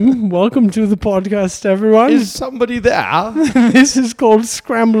Welcome to the podcast, everyone. Is somebody there? This is called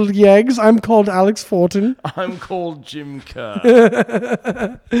Scrambled Eggs. I'm called Alex Fortin. I'm called Jim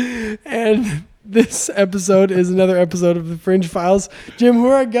Kerr. And this episode is another episode of the Fringe Files. Jim, who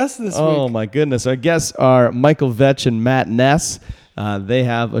are our guests this week? Oh, my goodness. Our guests are Michael Vetch and Matt Ness. They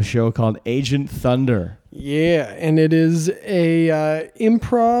have a show called Agent Thunder. Yeah, and it is a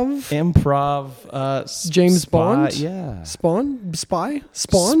improv James Bond? Yeah. Spawned?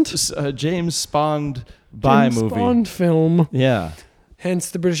 James Spawned by James movie. Bond film. Yeah.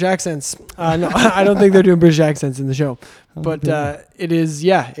 Hence the British accents. No, I don't think they're doing British accents in the show. But it is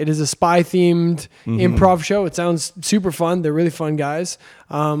a spy-themed improv show. It sounds super fun. They're really fun guys.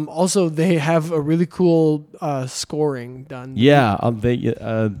 Also, they have a really cool scoring done. Yeah, they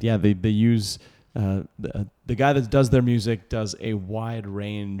use the guy that does their music does a wide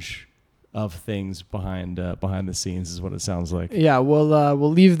range of things behind the scenes is what it sounds like. Yeah,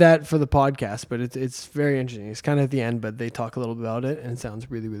 we'll leave that for the podcast, but it's very interesting. It's kind of at the end, but they talk a little bit about it, and it sounds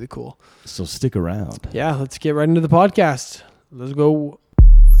really, really cool. So stick around. Yeah, let's get right into the podcast. Let's go.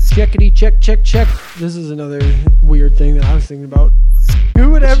 Checkity check. This is another weird thing that I was thinking about.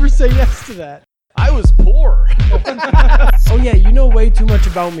 Who would ever say yes to that? I was poor. Oh yeah, you know way too much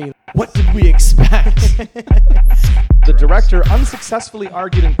about me. What did we expect? The director unsuccessfully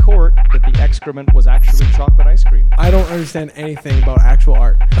argued in court that the excrement was actually chocolate ice cream. I don't understand anything about actual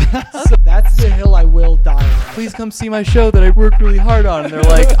art. So that's the hill I will die on. Please come see my show that I worked really hard on. And they're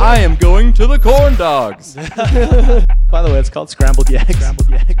like, I am going to the corn dogs. By the way, it's called Scrambled Eggs.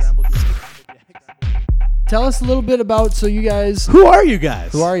 Tell us a little bit about, so you guys... Who are you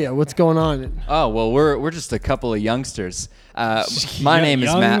guys? Who are you? What's going on? Oh, well, we're just a couple of youngsters. My name is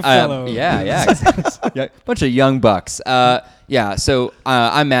young Matt. fellow. Yeah. Bunch of young bucks. So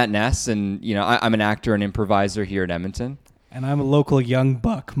I'm Matt Ness, and I'm an actor and improviser here at Edmonton. And I'm a local young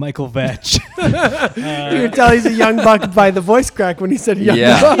buck, Michael Vetch. You can tell he's a young buck by the voice crack when he said young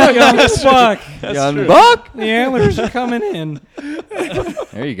buck. Young buck. Young buck. The antlers are coming in.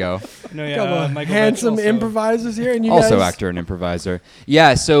 There you go. No, Couple Michael handsome Vetch also. improvisers here, and you Also guys... actor and improviser.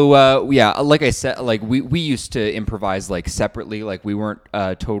 Yeah, so like I said, like we used to improvise like separately, like we weren't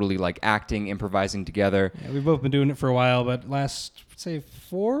totally like acting, improvising together. Yeah, we've both been doing it for a while, but last, say,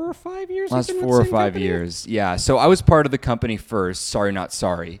 4 or 5 years? Last we've been 4 with or the same 5 company? years, yeah. So I was part of the company first. Sorry, not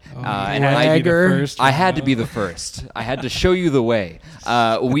sorry. And I- I had to be the first. I had to show you the way.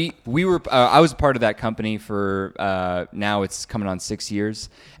 We were. I was part of that company for now it's coming on 6 years.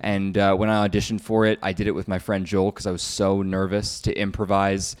 And when I auditioned for it, I did it with my friend Joel because I was so nervous to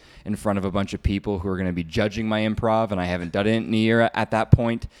improvise in front of a bunch of people who are going to be judging my improv, and I haven't done it in a year at that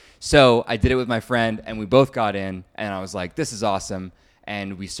point. So I did it with my friend, and we both got in, and I was like, "This is awesome."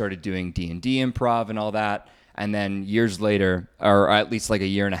 And we started doing D&D improv and all that. And then years later, or at least like a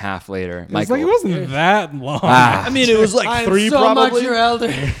year and a half later, It wasn't that long. Ah. I mean, it was like I'm 3 so probably. much your elder.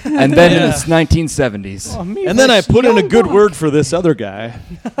 And then it's 1970s. Oh, me, And then I Vetch, put in a young good buck. word for this other guy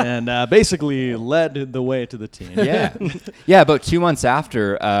and basically led the way to the team. Yeah. About 2 months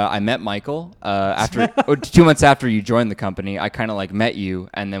after I met Michael, 2 months after you joined the company, I kind of like met you,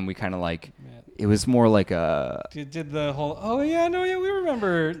 and then we kind of like, it was more like a... Did the whole, we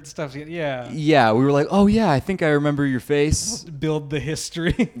remember stuff. Yeah. Yeah, we were like, oh yeah, I think I remember your face. Build the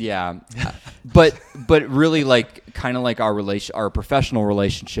history. Yeah, but really, like, kind of like our professional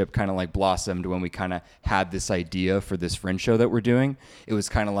relationship kind of like blossomed when we kind of had this idea for this Fringe show that we're doing. It was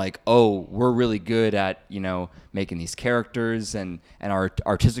kind of like, oh, we're really good at making these characters, and our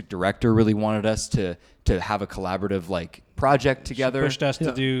artistic director really wanted us to have a collaborative like project together. She pushed us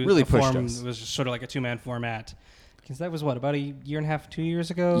to do really a form. pushed us. It was just sort of like a 2-man format. Because that was about a year and a half, 2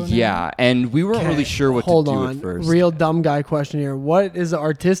 years ago? now? Yeah, and we weren't really sure what Hold to do on. at first. Real dumb guy question here. What is the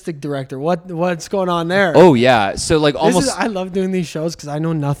artistic director? What's going on there? Oh yeah, so like I love doing these shows because I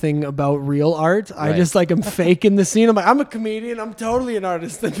know nothing about real art. I Right. just like am faking the scene. I'm like, I'm a comedian. I'm totally an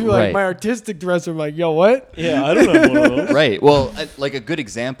artist. Then people are like, Right. my artistic director. I'm like, yo, what? Yeah, I don't know one of those. Right. Well, like a good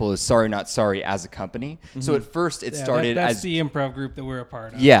example is Sorry Not Sorry as a company. So at first it Yeah, started that's as the improv group that we're a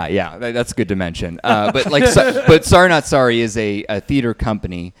part of. Yeah, that's good to mention. But like, but Sorry Not Sorry is a theater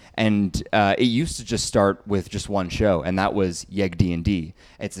company, and it used to just start with just one show, and that was Yeg D&D.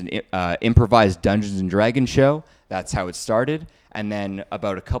 It's an improvised Dungeons and Dragons show. That's how it started. And then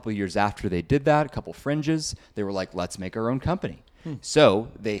about a couple years after they did that, a couple fringes, they were like, let's make our own company. So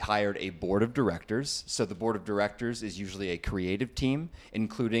they hired a board of directors. So the board of directors is usually a creative team,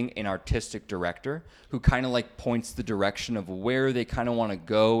 including an artistic director who kind of like points the direction of where they kind of want to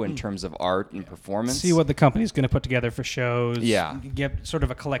go in terms of art and performance. See what the company's going to put together for shows. Yeah. Get sort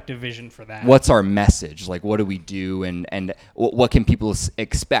of a collective vision for that. What's our message? Like, what do we do? And what can people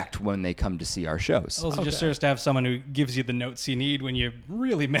expect when they come to see our shows? It also just serves to have someone who gives you the notes you need when you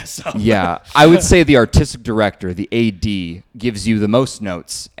really mess up. Yeah, I would say the artistic director, the AD, gives you the most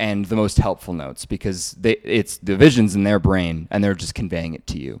notes and the most helpful notes because it's the vision's in their brain and they're just conveying it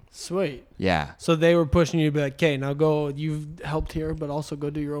to you. Sweet. Yeah. So they were pushing you to be like, okay, now go, you've helped here, but also go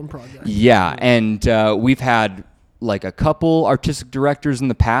do your own project. Yeah, and we've had like a couple artistic directors in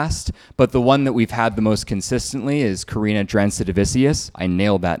the past, but the one that we've had the most consistently is Karina Dransidavicius. I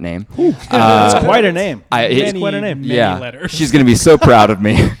nailed that name. That's quite a name. It's quite a name. Many Yeah, letters. she's going to be so proud of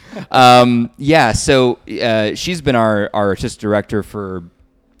me. So she's been our artistic director for,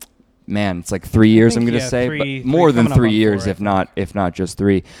 man, it's like 3 years, I'm going to say, but more than 3 years, if not just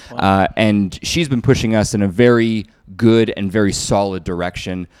 3. Wow. And she's been pushing us in a very good and very solid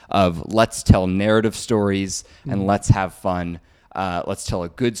direction of let's tell narrative stories and let's have fun. Let's tell a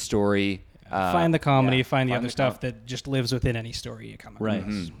good story. Find the comedy, find the find other the stuff that just lives within any story you come across.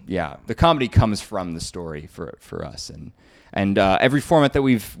 Right. Yeah, the comedy comes from the story for us, and every format that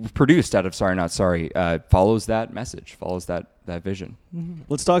we've produced out of Sorry Not Sorry follows that message, follows that vision.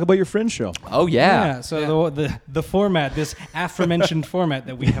 Let's talk about your Fringe show. Oh yeah. So the format, this aforementioned format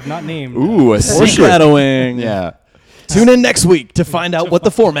that we have not named. Ooh, a secret. Foreshadowing. Yeah. Tune in next week to find out what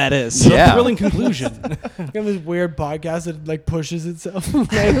the format is. Yeah. Thrilling conclusion. You have this weird podcast that like pushes itself,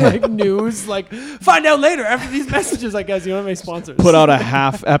 like news, like find out later after these messages. I guess you don't have any sponsors. Put out a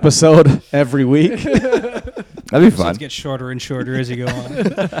half episode every week. That'd be fun. Episodes get shorter and shorter as you go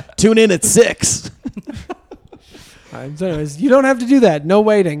on. Tune in at 6. So anyways, you don't have to do that. No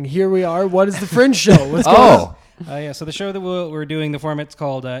waiting. Here we are. What is the Fringe show? What's going on? So the show that we're doing, the format's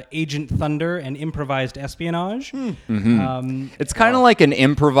called Agent Thunder and Improvised Espionage. It's kind of like an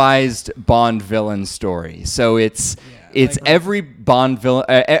improvised Bond villain story. So it's every Bond villain,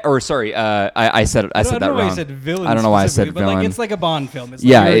 I said that wrong. I don't know why I said villain. I don't know why I said specifically, but villain. like it's like a Bond film. It's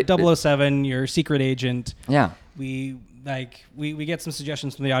Yeah, like your 007, your secret agent. Yeah. We get some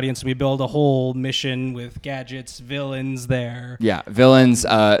suggestions from the audience and we build a whole mission with gadgets, villains there. Yeah, villains,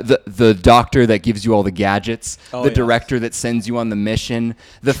 the doctor that gives you all the gadgets, Oh, the yeah. director that sends you on the mission,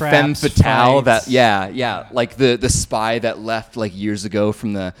 the femme Traps, fatale fights. like the spy that left like years ago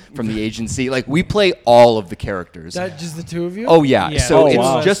from the agency. Like we play all of the characters. That just the two of you? Oh yeah, Yeah, so that it's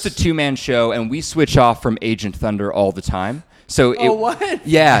was- just a 2-man show, and we switch off from Agent Thunder all the time. So what?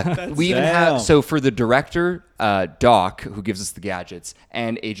 Yeah, we even Damn. have for the director, Doc, who gives us the gadgets,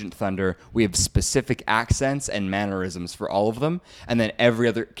 and Agent Thunder, we have specific accents and mannerisms for all of them, and then every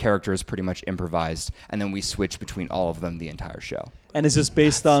other character is pretty much improvised, and then we switch between all of them the entire show. And is this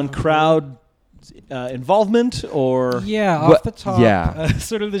based on crowd involvement or? Yeah, What- off the top. yeah.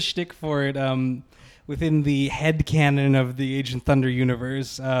 Sort of the shtick for it. Within the headcanon of the Agent Thunder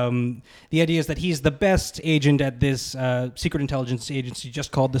universe, the idea is that he's the best agent at this secret intelligence agency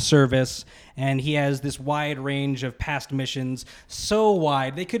just called the Service, and he has this wide range of past missions, so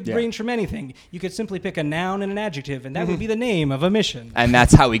wide they could range from anything. You could simply pick a noun and an adjective, and that would be the name of a mission. And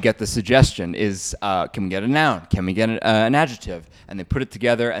that's how we get the suggestion is, can we get a noun? Can we get an adjective? And they put it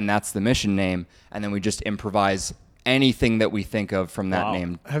together, and that's the mission name, and then we just improvise anything that we think of from that Wow.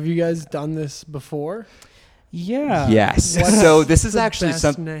 name. Have you guys done this before? Yeah. Yes. What's So this is the actually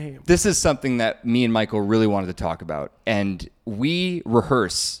best name? This is something that me and Michael really wanted to talk about, and we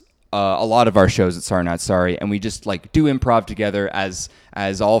rehearse a lot of our shows at Sorry Not Sorry, and we just like do improv together as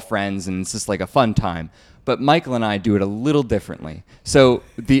all friends, and it's just like a fun time. But Michael and I do it a little differently. So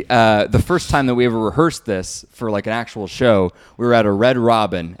the first time that we ever rehearsed this for like an actual show, we were at a Red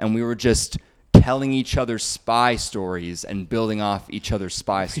Robin, and we were just telling each other spy stories and building off each other's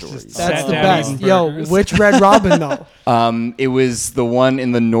spy stories. That's Sat the down best. eating Yo, burgers. which Red Robin though? It was the one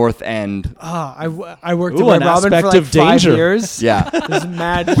in the North End. I worked Ooh, at Red an Robin for aspect like of 5 danger. years. Yeah. This is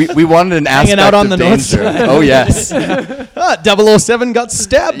mad. We wanted an Hanging aspect out on of the north danger. side. Oh yes. 007 got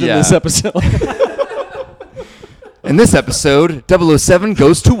stabbed in Yeah. this episode. In this episode, 007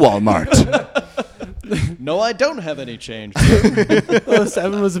 goes to Walmart. No, I don't have any change.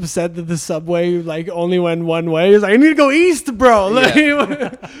 7 was upset that the subway like only went one way. He was like, I need to go east, bro. Like,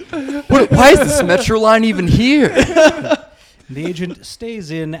 Why is this Metro line even here? The agent stays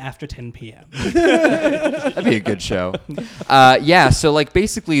in after 10 p.m. That'd be a good show. So like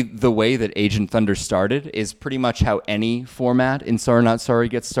basically the way that Agent Thunder started is pretty much how any format in Sorry Not Sorry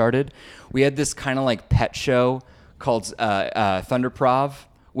gets started. We had this kind of like pet show called Thunderprov,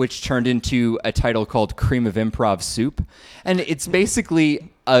 which turned into a title called Cream of Improv Soup. And it's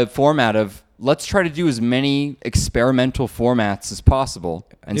basically a format of let's try to do as many experimental formats as possible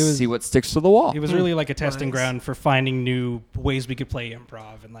and see what sticks to the wall. It was really like a testing ground for finding new ways we could play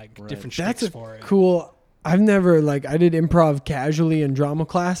improv and like different shticks for it. Cool. I've never I did improv casually in drama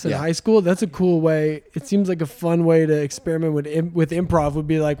class in high school. That's a cool way. It seems like a fun way to experiment with improv would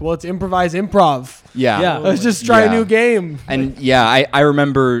be like, well, let's improvise improv. Yeah. Let's just try a new game. And I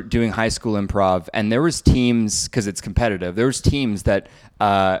remember doing high school improv, and there was teams, because it's competitive, there was teams that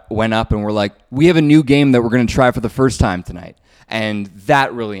went up and were like, we have a new game that we're going to try for the first time tonight. And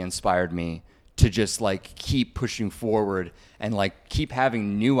that really inspired me to just keep pushing forward and keep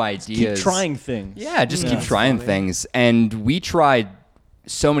having new ideas. Keep trying things. Yeah, just keep trying things. And we tried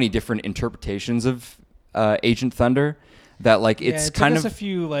so many different interpretations of Agent Thunder that it's it kind took of us a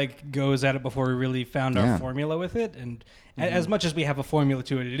few goes at it before we really found our formula with it. And as much as we have a formula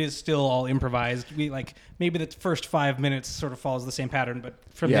to it, it is still all improvised. We maybe the first 5 minutes sort of follows the same pattern, but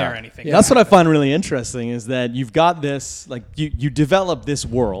from there anything. Yeah, that's what I find really interesting is that you've got this you develop this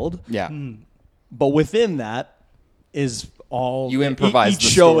world. Yeah. But within that is all you improvise. Each the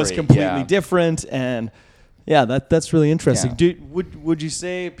show story. is completely different, and that's really interesting. Yeah. Would you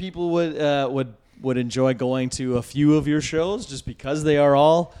say people would enjoy going to a few of your shows just because they're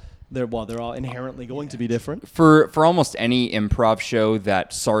all inherently going to be different? For almost any improv show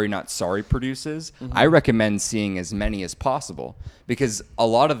that Sorry Not Sorry produces, I recommend seeing as many as possible, because a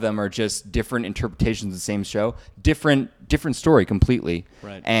lot of them are just different interpretations of the same show, different story completely.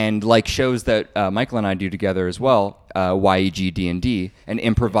 Right. And shows that Michael and I do together as well, YEG D&D, an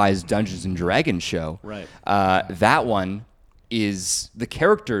improvised Dungeons and Dragons show. Right. That one is the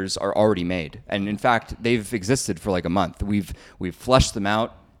characters are already made, and in fact they've existed for a month. We've fleshed them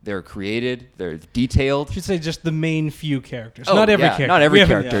out. They're created. They're detailed. I should say just the main few characters. Oh, not every yeah, character. not every We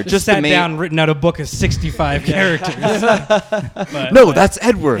haven't character. Just Just sat the main. down, written out a book of 65 characters. But, No, that's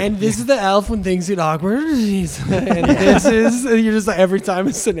Edward. And this is the elf when things get awkward. And this is, you're just every time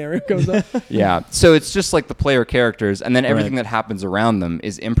a scenario comes up. Yeah. So it's just the player characters, and then everything that happens around them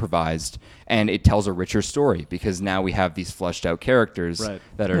is improvised, and it tells a richer story because now we have these fleshed out characters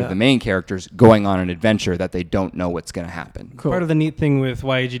that are the main characters going on an adventure that they don't know what's going to happen. Cool. Part of the neat thing with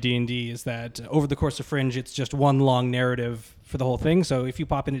YAGD&D is that over the course of Fringe, it's just one long narrative for the whole thing. So if you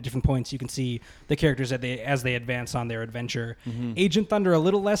pop in at different points, you can see the characters as they advance on their adventure. Agent Thunder, a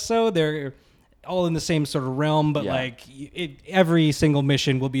little less so. They're all in the same sort of realm, but every single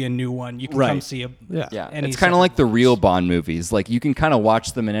mission will be a new one. You can come see It's kind of like the real Bond movies. You can kind of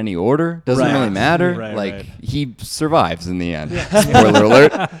watch them in any order. Doesn't really matter. He survives in the end. Spoiler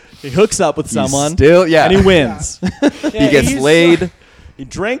alert. He hooks up with someone, Still, and he wins. He gets laid. He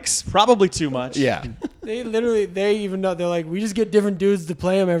drinks probably too much. Yeah. They even know, they're like, we just get different dudes to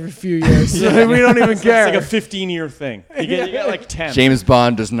play them every few years. So we don't even care. It's like a 15-year thing. You get 10. James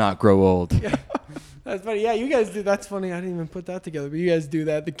Bond does not grow old. That's funny. Yeah, you guys do. That's funny. I didn't even put that together, but you guys do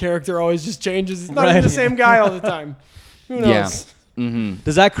that. The character always just changes. It's not even the same guy all the time. Who knows? Yeah.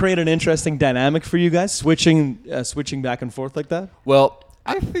 Does that create an interesting dynamic for you guys, switching back and forth like that? Well,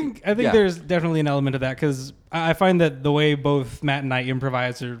 I think there's definitely an element of that, because I find that the way both Matt and I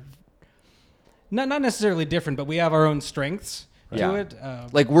improvise are not necessarily different, but we have our own strengths to it.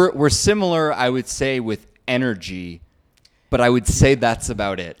 We're similar, I would say, with energy, but I would say that's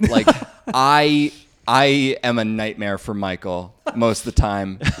about it. I am a nightmare for Michael most of the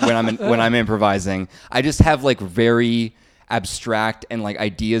time when I'm improvising. I just have very abstract and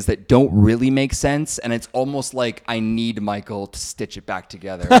ideas that don't really make sense, and it's almost like I need Michael to stitch it back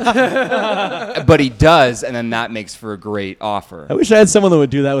together. But he does, and then that makes for a great offer. I wish I had someone that would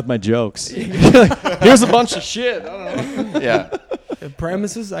do that with my jokes. Here's a bunch of shit. I don't know. Yeah.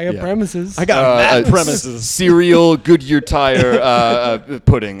 Premises. I got premises. I got mad premises. Cereal, Goodyear tire,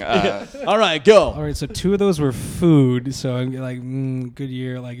 pudding. All right, go. All right, so 2 of those were food. So I'm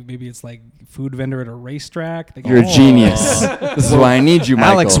Goodyear, maybe it's food vendor at a racetrack. You're a genius. This is why I need you,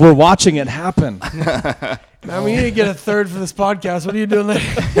 Michael. Alex, we're watching it happen. Man, we need to get a third for this podcast. What are you doing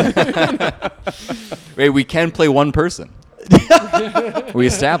there? Wait, we can play one person. We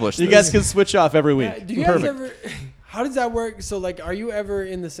established You this. guys can switch off every week. Do you guys ever? How does that work? So are you ever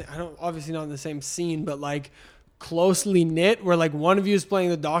in the same? Obviously not in the same scene, but closely knit, where one of you is playing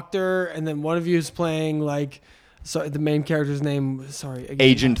the doctor and then one of you is playing Sorry, the main character's name. Sorry, again,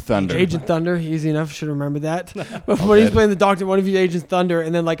 Agent Thunder. Agent Thunder. Easy enough. Should remember that. But when he's playing the Doctor, one of you Agent Thunder,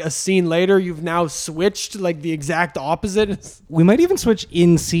 and then like a scene later, you've now switched like the exact opposite. We might even switch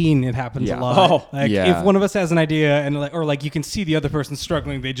in scene. It happens Yeah. a lot. Oh, like yeah. if one of us has an idea and like, or like you can see the other person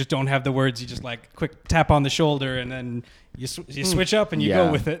struggling, they just don't have the words. You just like quick tap on the shoulder and then you switch up and you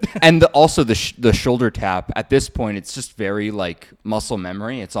go with it. And also the shoulder tap. At this point, it's just very like muscle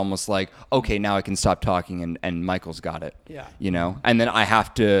memory. It's almost like, okay, now I can stop talking and Michael's got it. Yeah. You know, and then I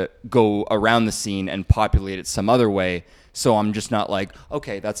have to go around the scene and populate it some other way. So I'm just not like,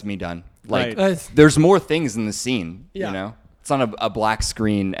 okay, that's me done. Like, Right. there's more things in the scene. Yeah. You know. It's on a black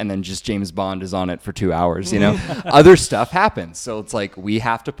screen, and then just James Bond is on it for 2 hours. You know, other stuff happens. So it's like we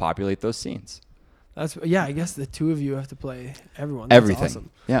have to populate those scenes. I guess the two of you have to play everyone. That's Everything. awesome.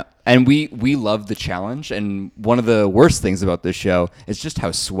 Yeah. And we love the challenge. And one of the worst things about this show is just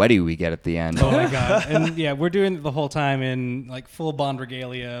how sweaty we get at the end. Oh my god! And yeah, we're doing it the whole time in like full Bond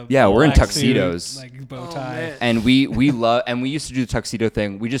regalia. Yeah, we're in black tuxedos. suit, like bow Oh, tie. man. And we love, and we used to do the tuxedo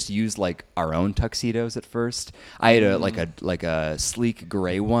thing. We just used like our own tuxedos at first. I had like a sleek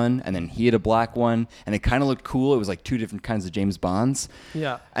gray one, and then he had a black one, and it kind of looked cool. It was like two different kinds of James Bonds.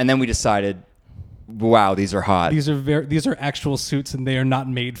 Yeah. And then we decided, wow, these are hot. These are actual suits, and they are not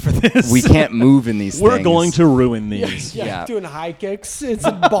made for this. We can't move in these We're things. going to ruin these. Yeah. Doing high kicks. It's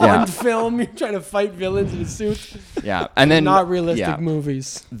a Bond film. You're trying to fight villains in a suit. Yeah. And then Not realistic yeah.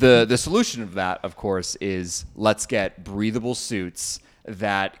 movies. The solution of that, of course, is let's get breathable suits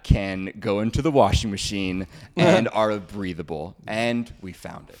that can go into the washing machine and are breathable. And we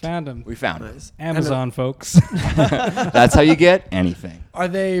found it. Found 'em. We found it. Amazon, folks. That's how you get anything. Are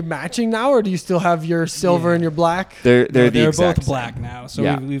they matching now, or do you still have your silver and your black? They're No, the they're exact both same. black now, so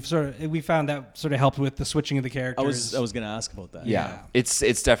Yeah. we found that sort of helped with the switching of the characters. I was gonna ask about that. Yeah.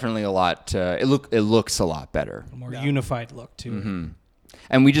 It's definitely a lot. It looks a lot better. a more unified look to it.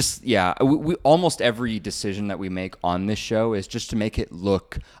 And we just, we almost every decision that we make on this show is just to make it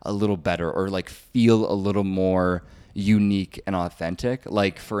look a little better or like feel a little more unique and authentic.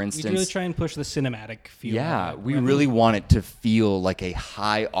 Like for We instance, really try and push the cinematic feel. yeah, of it. we really want it to feel like a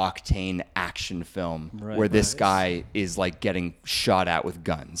high octane action film where this guy is like getting shot at with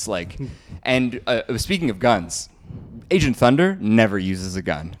guns. Like, and speaking of guns, Agent Thunder never uses a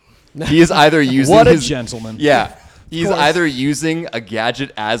gun. He is either using What a his gentleman. Yeah. He's either using a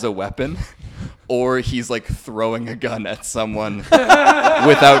gadget as a weapon or he's like throwing a gun at someone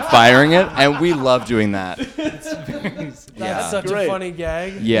without firing it. And we love doing that. That's such a funny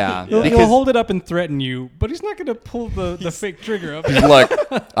gag. Yeah. He'll Because hold it up and threaten you, but he's not going to pull the fake trigger up. he's like,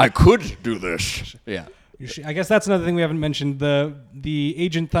 I could do this. Yeah. I guess that's another thing we haven't mentioned. The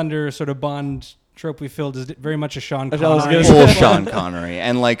Agent Thunder sort of Bond trope we filled is very much a Sean I was Connery. gonna Full say- Sean Connery.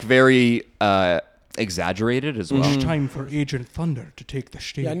 And like very exaggerated as well. It's time for Agent Thunder to take the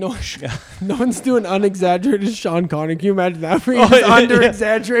stage. Yeah, no one's doing unexaggerated Sean Connery. Can you imagine that? For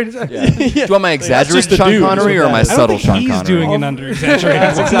under-exaggerated. Yeah. Do you want my exaggerated just the Sean dude, Connery is or what my that is. I don't subtle think Sean he's Connery? doing an under-exaggerated.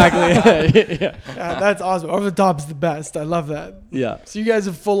 That's exactly. Yeah. Yeah, that's awesome. Over the top is the best. I love that. Yeah. So you guys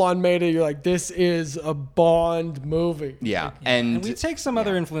have full on made it. You're like, this is a Bond movie. Yeah. And And we take some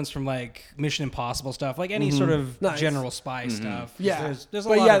other influence from like Mission Impossible stuff, like any sort of Nice. general spy stuff. Yeah, there's a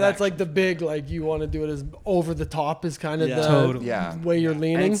but lot yeah, of that's action. like the big like you want to do it as over the top is kind of Yeah. the Totally. Yeah. way you're And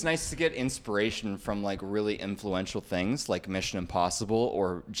leaning. it's nice to get inspiration from like really influential things like Mission Impossible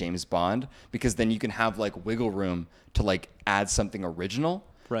or James Bond because then you can have like wiggle room to like add something original.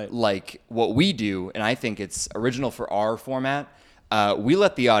 Right. Like what we do, and I think it's original for our format. We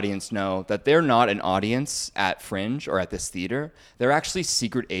let the audience know that they're not an audience at Fringe or at this theater. They're actually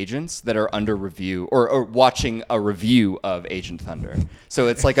secret agents that are under review or watching a review of Agent Thunder. So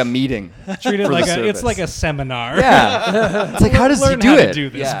it's like a meeting. Treat it for the like it's service. like a seminar. Yeah. It's like, how does he Learn do how it? to do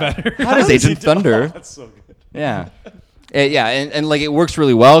this Yeah. better. How does Agent Thunder? That's so good. Yeah. Yeah, and like it works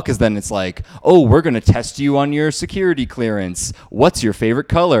really well because then it's like, oh, we're going to test you on your security clearance. What's your favorite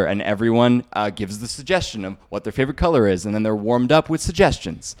color? And everyone gives the suggestion of what their favorite color is, and then they're warmed up with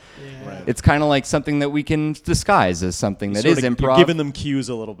suggestions. Right. It's kind of like something that we can disguise as something that is Sorta- improv. You're giving them cues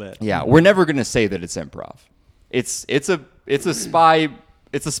a little bit. Yeah, we're never going to say that it's improv. It's a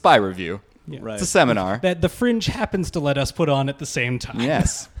spy review. Right. It's a seminar. That the Fringe happens to let us put on at the same time.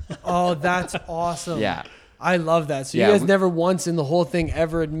 Yes. Oh, that's awesome. Yeah. I love that. So Yeah, you guys we- never once in the whole thing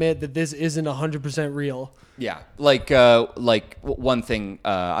ever admit that this isn't 100% real. Yeah, like one thing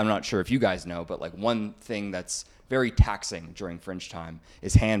I'm not sure if you guys know, but like one thing that's very taxing during Fringe time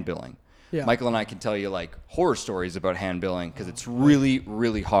is hand billing. Yeah. Michael and I can tell you like horror stories about hand billing because it's really,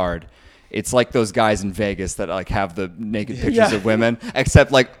 really hard. It's like those guys in Vegas that like have the naked pictures Yeah. of women,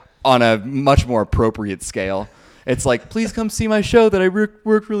 except like on a much more appropriate scale. It's like, please come see my show that I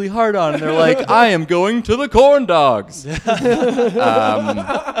worked really hard on. And they're like, I am going to the corn dogs. Fringe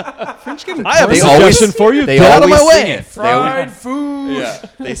can I have a They suggestion for you. They Get out of always my sing way. it. They always- Fried food. yeah,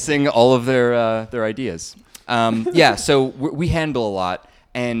 they sing all of their ideas. So we handle a lot,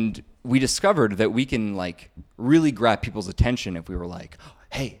 and we discovered that we can like really grab people's attention if we were like,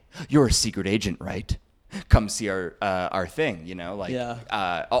 "Hey, you're a secret agent, right? Come see our thing,"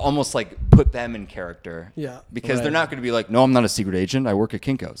 almost like put them in character. Yeah. because Right. they're not going to be like, "No, I'm not a secret agent. I work at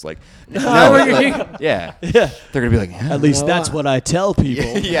Kinko's." Like, no, I work at like, Kinko's. yeah, Yeah. they're going to be like, yeah. At least that's what I tell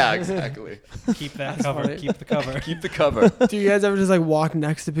people. yeah, exactly. keep that cover. funny. Keep the cover. Keep the cover. Do you guys ever just like walk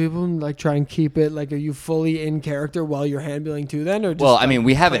next to people and like try and keep it like, are you fully in character while you're hand-billing too then? Or just, Well, I like, mean,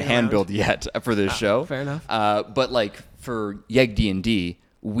 we haven't playing around? hand-billed yet for this show. fair enough. But like for Yeg D&D,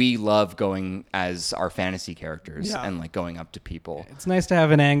 we love going as our fantasy characters Yeah. and like going up to people. It's nice to have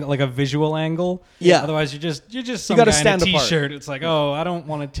an angle, like a visual angle. Yeah. Otherwise, you're just some gotta guy stand in a apart. t-shirt. It's like, oh, I don't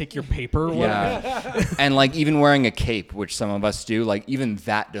want to take your paper. Or whatever. Yeah. And like even wearing a cape, which some of us do, like even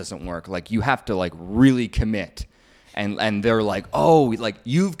that doesn't work. Like you have to like really commit. And they're like, "Oh, like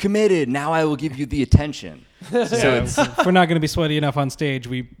you've committed. Now I will give you the attention." So it's If we're not going to be sweaty enough on stage,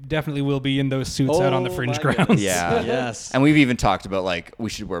 we definitely will be in those suits out on the Oh Fringe my grounds. goodness. yeah. Yes. And we've even talked about like we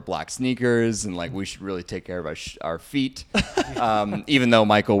should wear black sneakers and like we should really take care of our feet. Even though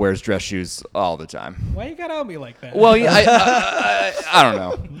Michael wears dress shoes all the time. Why you got on me like that? Well, yeah, I don't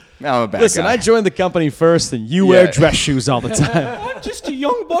know. I'm a bad Listen, guy. I joined the company first, and you Yeah. wear dress shoes all the time. I'm just a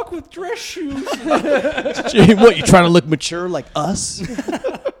young buck with dress shoes. Gee, what, you trying to look mature like us?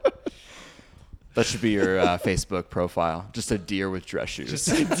 That should be your Facebook profile. Just a deer with dress shoes.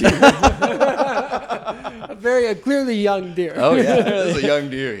 A very clearly young deer. Oh yeah, there's a young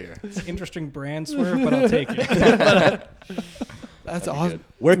deer here. It's an interesting brand swerve, but I'll take it. That's awesome.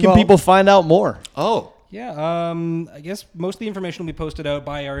 Where can Well- people find out more? Oh, Yeah, I guess most of the information will be posted out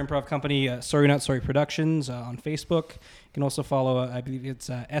by our improv company, Sorry Not Sorry Productions, on Facebook. You can also follow, I believe it's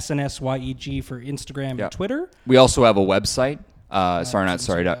SNSYEG for Instagram Yeah. and Twitter. we also have a website,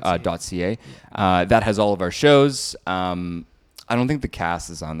 sorrynotsorry.ca. That has all of our shows. I don't think the cast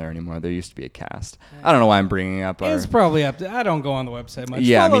is on there anymore. There used to be a cast. I don't know why I'm bringing up our. It's probably up to, I don't go on the website much.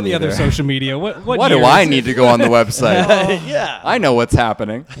 Yeah, Follow me the other neither. social media. What Why year do I is need it? to go on the website? Yeah. I know what's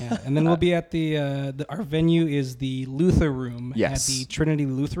happening. Yeah, and then we'll be at our venue is the Luther Room Yes. at the Trinity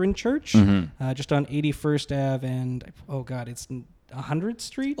Lutheran Church, just on 81st Ave and, oh God, it's 100th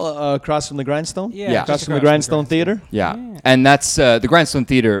Street? Across from the Grindstone? Yeah. Across from the Grindstone Theater? Yeah. Yeah. And that's the Grindstone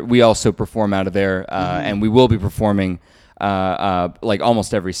Theater. We also perform out of there, and we will be performing like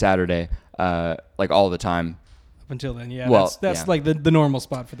almost every Saturday, like all the time. Up until then, yeah. Well, that's yeah. like the normal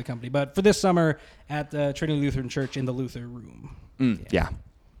spot for the company. But for this summer at Trinity Lutheran Church in the Luther Room. Yeah.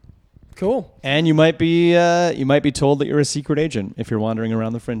 Cool. And you might be told that you're a secret agent if you're wandering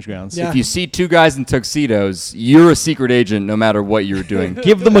around the Fringe grounds. Yeah. If you see two guys in tuxedos, you're a secret agent no matter what you're doing.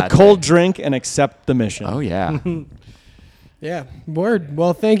 Give them a that cold day. drink and accept the mission. Oh, yeah. Yeah. Word.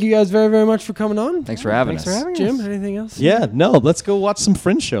 Well, thank you guys very, very much for coming on. Thanks for having Thanks us. for having Jim, us. anything else? Yeah, no, let's go watch some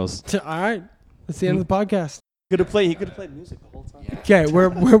Fringe shows. All right. That's the end of the podcast. He could have played music the whole time. Okay,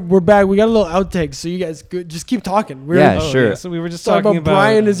 we're back. We got a little outtake, so you guys just keep talking. We're Yeah, sure. So we were just talking talking about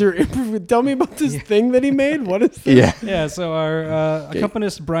Brian is your improv. Tell me about this thing that he made. What is this? Yeah. Yeah, so our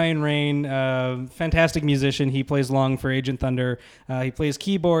accompanist Brian Rain, fantastic musician. He plays along for Agent Thunder. He plays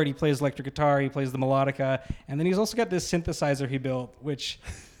keyboard, he plays electric guitar, he plays the melodica, and then he's also got this synthesizer he built, which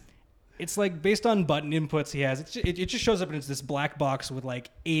it's like based on button inputs he has. It just shows up and it's this black box with like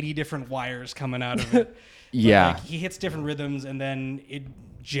 80 different wires coming out of it. Yeah. Like, he hits different rhythms and then it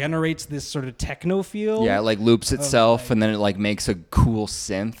generates this sort of techno feel. Yeah, it like loops itself, like, and then it like makes a cool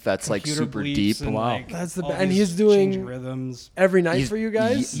synth that's like computer super bleeps deep. and, like, That's the all best. And these he's doing changing rhythms. every night He's- for you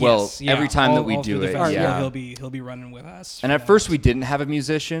guys. Well, Yes, yeah, every time that we all do through the it, festival, yeah. he'll be running with us. And for at that. first we didn't have a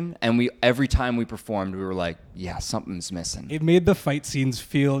musician, and every time we performed, we were like, yeah, something's missing. it made the fight scenes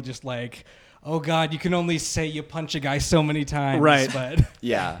feel just like, oh God, you can only say you punch a guy so many times. Right. But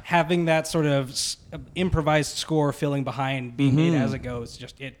Yeah. having that sort of improvised score filling behind being made as it goes,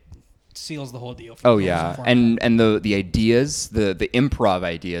 it seals the whole deal. For Oh the yeah, performance. and the ideas, the improv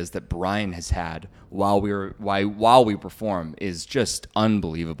ideas that Brian has had while we perform is just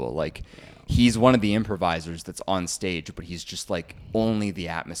unbelievable. Like he's one of the improvisers that's on stage, but he's just like only the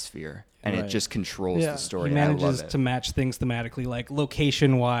atmosphere. and Right. it just controls Yeah. the story. He and I love manages it. to match things thematically, like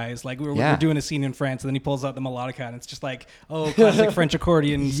location-wise. Like we're doing a scene in France, and then he pulls out the melodica, and it's just like, oh, classic French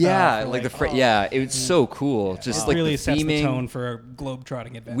accordion Yeah, stuff. Or like the oh, yeah, it's so cool. Just it like really the sets theming. the tone for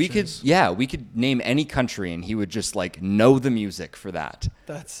globe-trotting adventures. We could name any country, and he would just like know the music for that.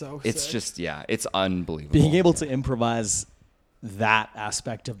 That's so It's sick. just it's unbelievable. Being able to improvise that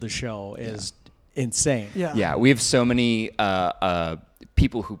aspect of the show is insane. Yeah. Yeah, we have so many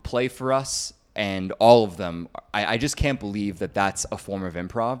people who play for us, and all of them. I just can't believe that that's a form of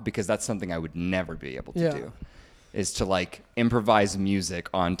improv, because that's something I would never be able to Yeah. do. Is to like improvise music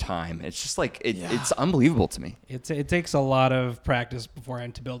on time. It's just like it's unbelievable to me. It takes a lot of practice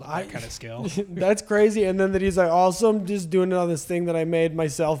beforehand to build up that kind of skill. That's crazy. And then that he's like, also, I'm just doing it on this thing that I made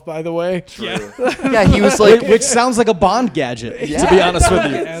myself, by the way. Yeah, he was like, Which sounds like a Bond gadget, to be honest with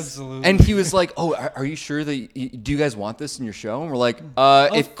you. Absolutely. and he was like, "Oh, are you sure that do you guys want this in your show?" And we're like,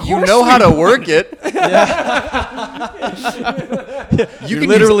 "If you know how to work it, you You're can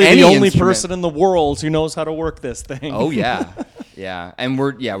literally use any the only instrument." person in the world who knows how to work this thing. Oh yeah, and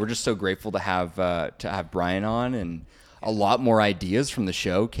we're just so grateful to have Brian on, and a lot more ideas from the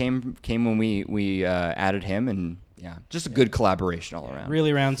show came when we added him, and just a good collaboration all around.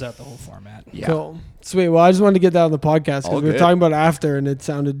 really rounds out the whole format. Yeah. Cool. Sweet. Well, I just wanted to get that on the podcast All because we were good. talking about it after and it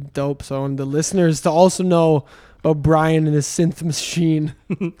sounded dope. So I wanted the listeners to also know about Brian and his synth machine.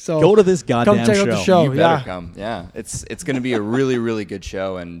 So Go to this goddamn come check out the show. show. You better Yeah. come. Yeah, it's going to be a really, really good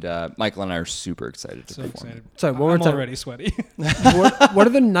show, and Michael and I are super excited to So perform. excited. Sorry, one more I'm time. already sweaty. what are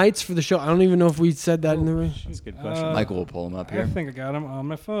the nights for the show? I don't even know if we said that in the room. That's a good question. Michael will pull him up I here. think I got him on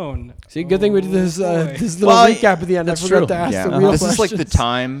my phone. See, good thing we did this boy. this little Well, recap at the end. I that's forgot true. to ask Yeah, the real this questions. is like the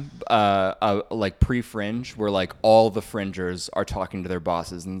time, like pre-Fringe, where like all the Fringers are talking to their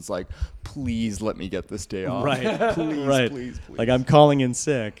bosses, and it's like, please let me get this day off. Right. please, Right. please. Like I'm calling in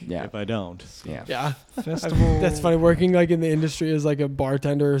sick Yeah. if I don't. Yeah. Yeah. Festival. That's funny. Working like in the industry as like a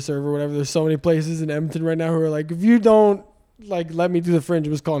bartender or server or whatever. There's so many places in Edmonton right now who are like, if you don't like let me do the Fringe,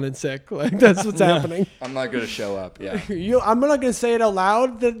 was calling in sick. Like that's what's happening. I'm not gonna show up. Yeah. I'm not gonna say it out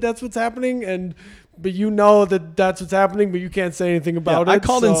loud that that's what's happening, but you know that that's what's happening, but you can't say anything about it. I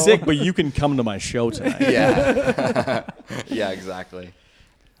called in so- sick, but you can come to my show tonight. Yeah. Yeah. Exactly.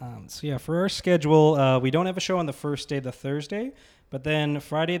 So yeah, for our schedule, we don't have a show on the first day, the Thursday, but then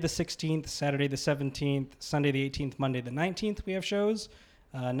Friday the 16th, Saturday the 17th, Sunday the 18th, Monday the 19th, we have shows.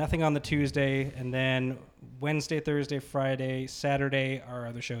 Nothing on the Tuesday, and then Wednesday, Thursday, Friday, Saturday are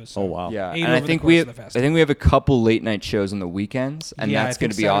other shows. So Oh wow. Yeah. 8 And I over the think course we of have, the I festival. think we have a couple late night shows on the weekends, and Yeah, that's I going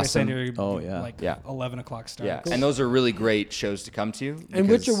think to be Saturday, awesome. Sunday, Oh, yeah. like Yeah. 11 o'clock start. Yeah. And those are really great shows to come to. And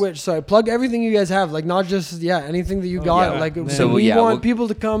which are because- which? Sorry, plug everything you guys have. Like not just anything that you got. yeah. Like So, so we yeah, want we'll- people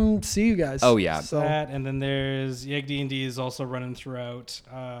to come see you guys. Oh, yeah. So That, and then there's Yeg D&D is also running throughout.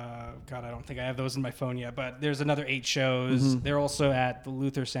 God, I don't think I have those in my phone yet, but there's another 8 shows. Mm-hmm. They're also at the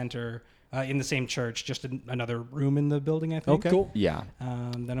Luther Center in the same church, just another room in the building, I think. Okay. cool. Yeah.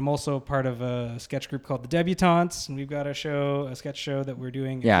 Then I'm also part of a sketch group called the Debutantes, and we've got a sketch show that we're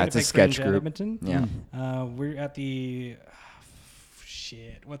doing. at Yeah, it's a Winnipeg sketch Fringe at group. Edmonton. Yeah. We're at the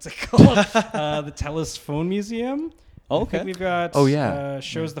what's it called? The TELUS Phone Museum. I Okay. think we've got Oh, yeah.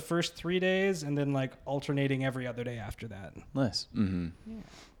 shows the first 3 days, and then like alternating every other day after that. Nice. Mm-hmm.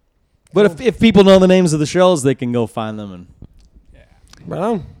 But if people know the names of the shows, they can go find them and Right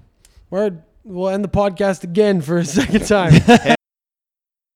on. We'll end the podcast again for a second time.